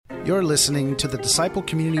You're listening to the Disciple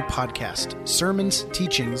Community Podcast, sermons,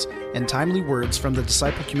 teachings, and timely words from the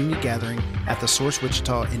Disciple Community Gathering at The Source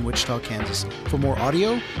Wichita in Wichita, Kansas. For more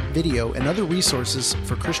audio, video, and other resources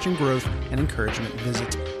for Christian growth and encouragement, visit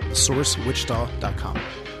thesourcewichita.com.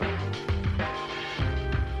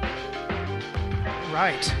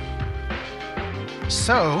 Right.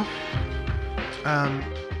 So,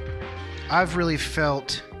 I've really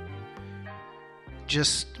felt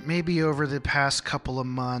just maybe over the past couple of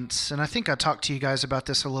months, and I think I talked to you guys about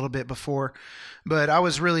this a little bit before, but I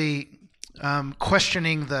was really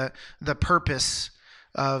questioning the purpose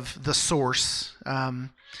of the source and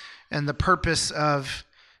the purpose of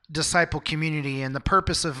disciple community and the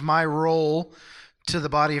purpose of my role to the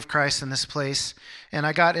body of Christ in this place. And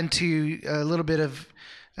I got into a little bit of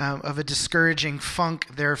a discouraging funk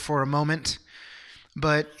there for a moment,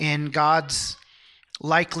 but in God's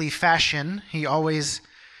likely fashion, He always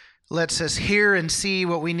lets us hear and see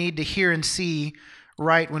what we need to hear and see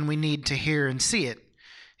right when we need to hear and see it.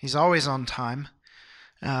 He's always on time.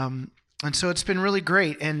 And so it's been really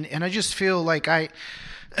great. And I just feel like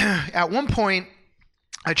at one point,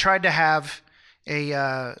 I tried to have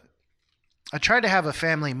a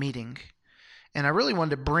family meeting, and I really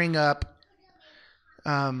wanted to bring up,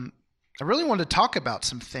 I really wanted to talk about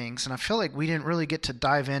some things, and I feel like we didn't really get to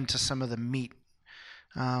dive into some of the meat.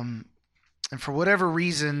 And for whatever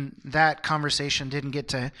reason, that conversation didn't get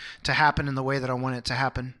to happen in the way that I wanted it to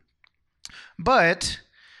happen. But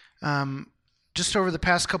just over the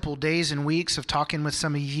past couple of days and weeks of talking with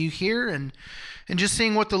some of you here and just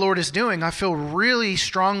seeing what the Lord is doing, I feel really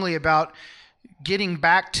strongly about getting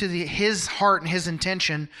back to His heart and His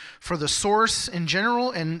intention for the source in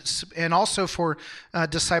general and also for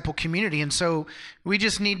disciple community. And so we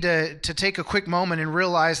just need to take a quick moment and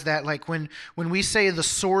realize that, like, when we say the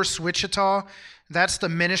Source Wichita, that's the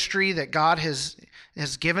ministry that God has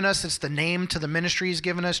given us. It's the name to the ministry He's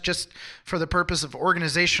given us just for the purpose of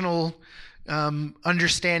organizational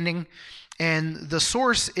understanding. And the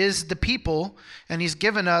source is the people, and He's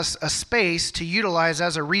given us a space to utilize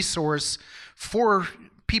as a resource for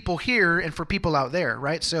people here and for people out there,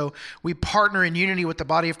 right? So we partner in unity with the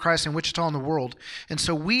body of Christ in Wichita and the world. And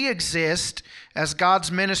so we exist as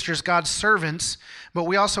God's ministers, God's servants, but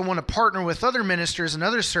we also want to partner with other ministers and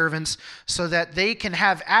other servants so that they can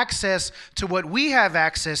have access to what we have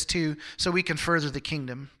access to so we can further the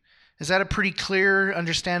kingdom. Is that a pretty clear,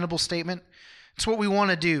 understandable statement? It's what we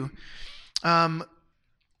want to do. And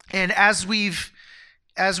as we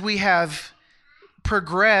have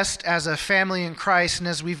progressed as a family in Christ, and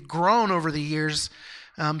as we've grown over the years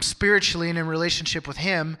spiritually and in relationship with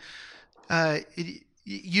Him,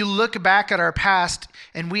 you look back at our past,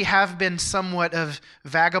 and we have been somewhat of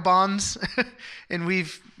vagabonds, and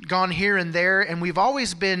we've gone here and there, and we've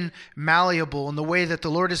always been malleable in the way that the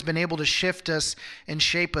Lord has been able to shift us and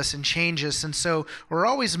shape us and change us. And so we're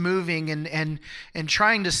always moving and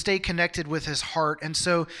trying to stay connected with His heart. And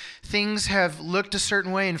so things have looked a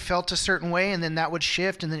certain way and felt a certain way, and then that would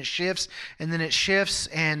shift, and then it shifts, and then it shifts.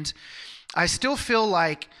 And I still feel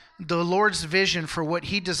like the Lord's vision for what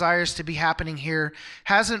He desires to be happening here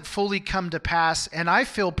hasn't fully come to pass. And I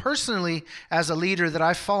feel personally as a leader that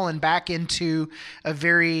I've fallen back into a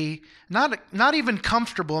very, not even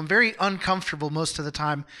comfortable, I'm very uncomfortable most of the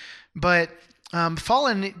time, but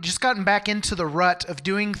gotten back into the rut of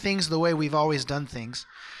doing things the way we've always done things.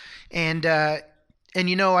 And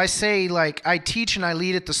you know, I say, like, I teach and I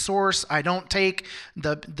lead at the Source. I don't take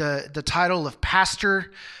the title of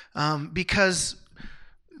pastor because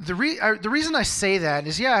the reason I say that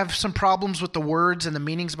is, I have some problems with the words and the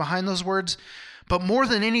meanings behind those words, but more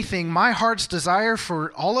than anything, my heart's desire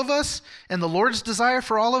for all of us and the Lord's desire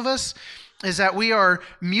for all of us is that we are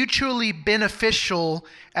mutually beneficial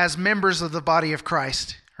as members of the body of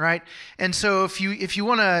Christ, right? And so if you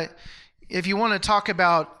want to talk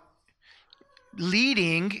about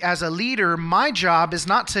leading as a leader, my job is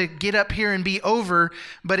not to get up here and be over,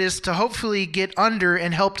 but is to hopefully get under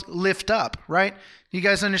and help lift up, right? You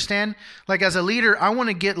guys understand? Like, as a leader, I want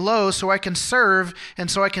to get low so I can serve and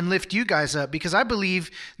so I can lift you guys up, because I believe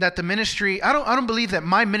that the ministry, I don't believe that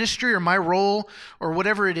my ministry or my role or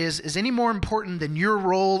whatever it is any more important than your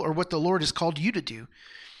role or what the Lord has called you to do.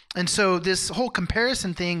 And so this whole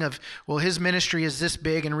comparison thing of, well, His ministry is this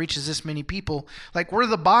big and reaches this many people, like, we're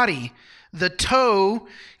the body. The toe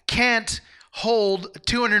can't hold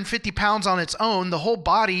 250 pounds on its own. The whole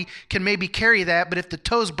body can maybe carry that, but if the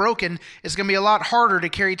toe's broken, it's going to be a lot harder to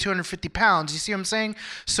carry 250 pounds. You see what I'm saying?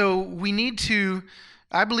 So we need to,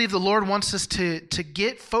 I believe the Lord wants us to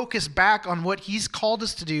get focused back on what He's called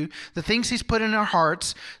us to do, the things He's put in our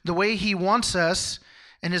hearts, the way He wants us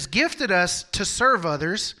and has gifted us to serve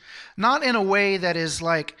others, not in a way that is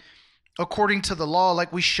like according to the law,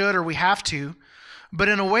 like we should or we have to, but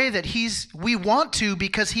in a way that we want to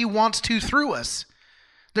because he wants to through us.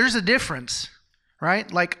 There's a difference, right?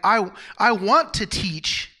 Like I want to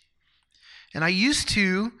teach, and I used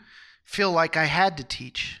to feel like I had to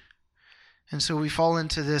teach. And so we fall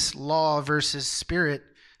into this law versus spirit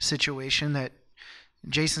situation that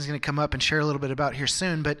Jason's going to come up and share a little bit about here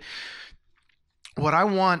soon. But what I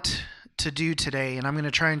want to do today, and I'm going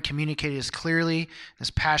to try and communicate it as clearly, as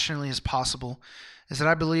passionately as possible, is that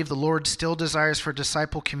I believe the Lord still desires for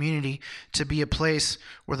disciple community to be a place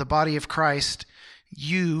where the body of Christ,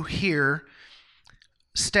 you here,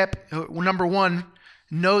 number one,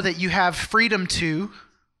 know that you have freedom to,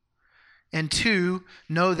 and two,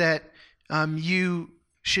 know that you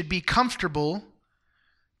should be comfortable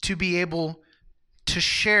to be able to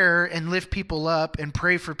share and lift people up and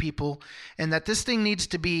pray for people, and that this thing needs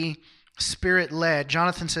to be spirit-led.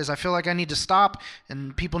 Jonathan says, I feel like I need to stop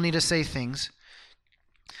and people need to say things.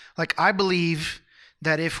 Like, I believe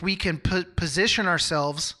that if we can position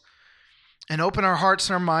ourselves and open our hearts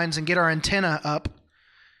and our minds and get our antenna up,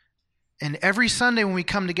 and every Sunday when we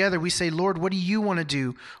come together, we say, Lord, what do you want to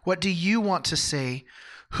do? What do you want to say?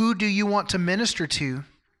 Who do you want to minister to?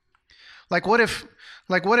 Like what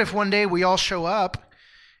if one day we all show up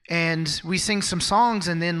and we sing some songs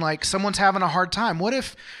and then like someone's having a hard time? What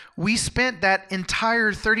if we spent that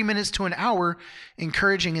entire 30 minutes to an hour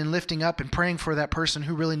encouraging and lifting up and praying for that person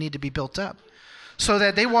who really need to be built up, so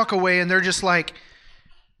that they walk away and they're just like,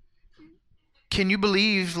 can you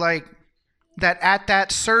believe like that at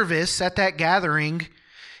that service, at that gathering,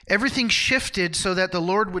 everything shifted so that the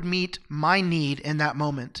Lord would meet my need in that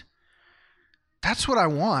moment? That's what I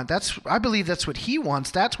want. I believe that's what he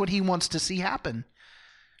wants. That's what he wants to see happen,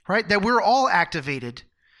 right? That we're all activated.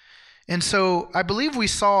 And so I believe we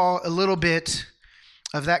saw a little bit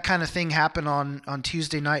of that kind of thing happen on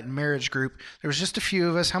Tuesday night in marriage group. There was just a few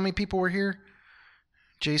of us. How many people were here?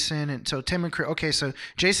 Jason and so Tim and Chris. Okay, so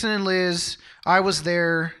Jason and Liz. I was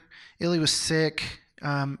there. Illy was sick.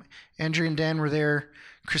 Andrew and Dan were there.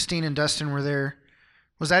 Christine and Dustin were there.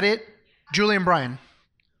 Was that it? Julie and Brian.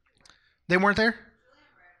 They weren't there?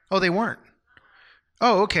 Oh, they weren't.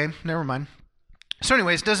 Oh, okay. Never mind. So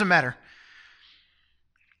anyways, doesn't matter.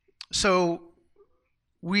 So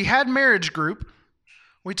we had marriage group.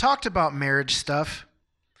 We talked about marriage stuff.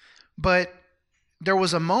 But there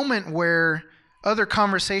was a moment where other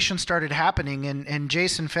conversations started happening. And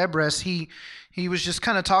Jason Febres, he was just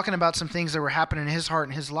kind of talking about some things that were happening in his heart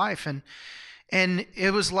and his life. And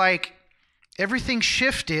it was like everything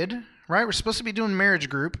shifted, right? We're supposed to be doing marriage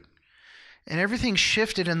group. And everything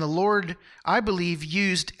shifted, and the Lord, I believe,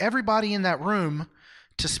 used everybody in that room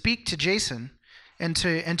to speak to Jason and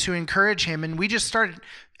to encourage him. And we just started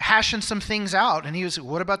hashing some things out. And he was,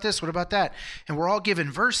 what about this? What about that? And we're all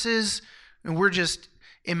given verses, and we're just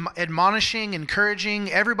admonishing,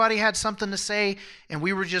 encouraging. Everybody had something to say, and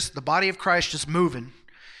we were just the body of Christ just moving.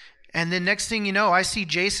 And then next thing you know, I see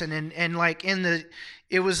Jason, and like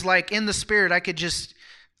it was like in the spirit, I could just,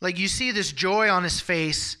 like, you see this joy on his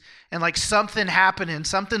face, and like something happening,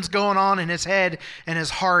 something's going on in his head and his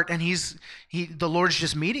heart, and the Lord's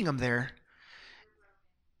just meeting him there.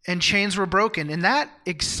 And chains were broken, and that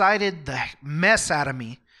excited the mess out of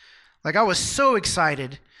me. Like, I was so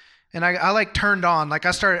excited, and I like turned on. Like,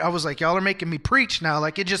 I was like, y'all are making me preach now.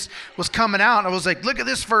 Like, it just was coming out. I was like, look at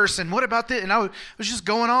this verse, and what about this? And I was just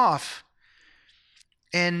going off.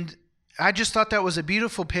 And I just thought that was a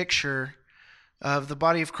beautiful picture of the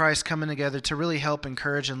body of Christ coming together to really help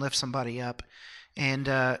encourage and lift somebody up. And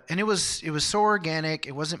it was so organic.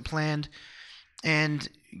 It wasn't planned. And,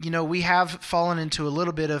 you know, we have fallen into a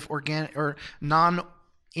little bit of organic or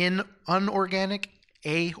unorganic,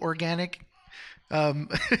 organic,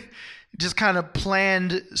 just kind of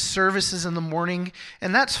planned services in the morning.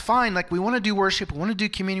 And that's fine. Like, we want to do worship. We want to do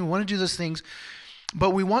communion. We want to do those things. But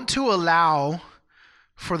we want to allow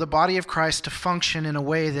for the body of Christ to function in a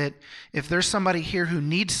way that if there's somebody here who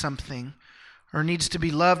needs something or needs to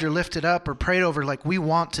be loved or lifted up or prayed over, like, we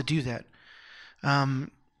want to do that.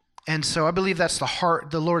 And so I believe that's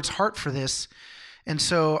the Lord's heart for this. And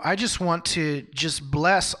so I just want to just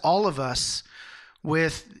bless all of us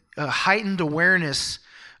with a heightened awareness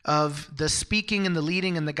of the speaking and the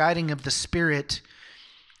leading and the guiding of the Spirit,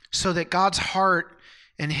 so that God's heart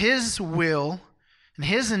and His will and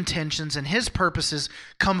His intentions and His purposes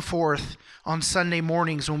come forth on Sunday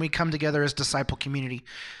mornings when we come together as Disciple Community.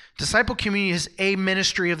 Disciple Community is a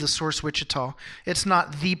ministry of the Source Wichita. It's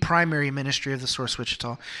not the primary ministry of the Source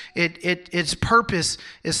Wichita. Its purpose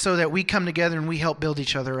is so that we come together and we help build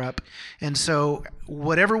each other up. And so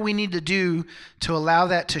whatever we need to do to allow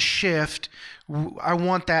that to shift, I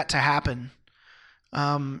want that to happen.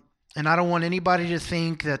 And I don't want anybody to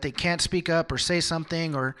think that they can't speak up or say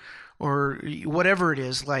something or whatever it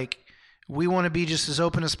is. Like, we want to be just as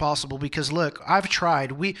open as possible because, look, I've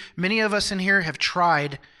tried. Many of us in here have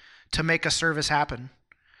tried to make a service happen.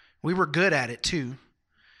 We were good at it too.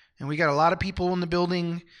 And we got a lot of people in the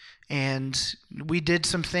building, and we did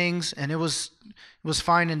some things, and it was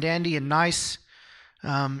fine and dandy and nice.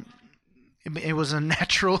 It was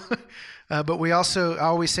unnatural. But we also, I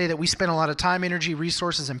always say that we spent a lot of time, energy,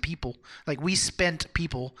 resources, and people. Like, we spent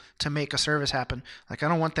people to make a service happen. Like, I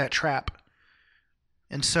don't want that trap.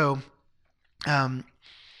 And so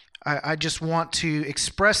I just want to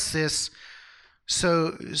express this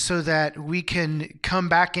so that we can come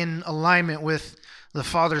back in alignment with the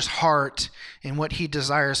Father's heart and what He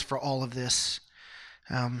desires for all of this.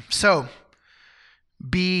 So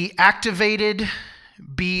be activated,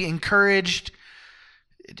 be encouraged.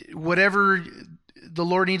 Whatever the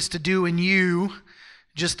Lord needs to do in you,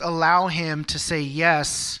 just allow Him to say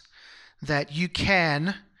yes, that you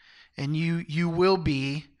can and you will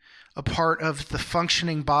be a part of the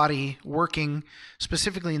functioning body working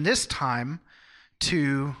specifically in this time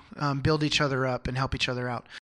to build each other up and help each other out.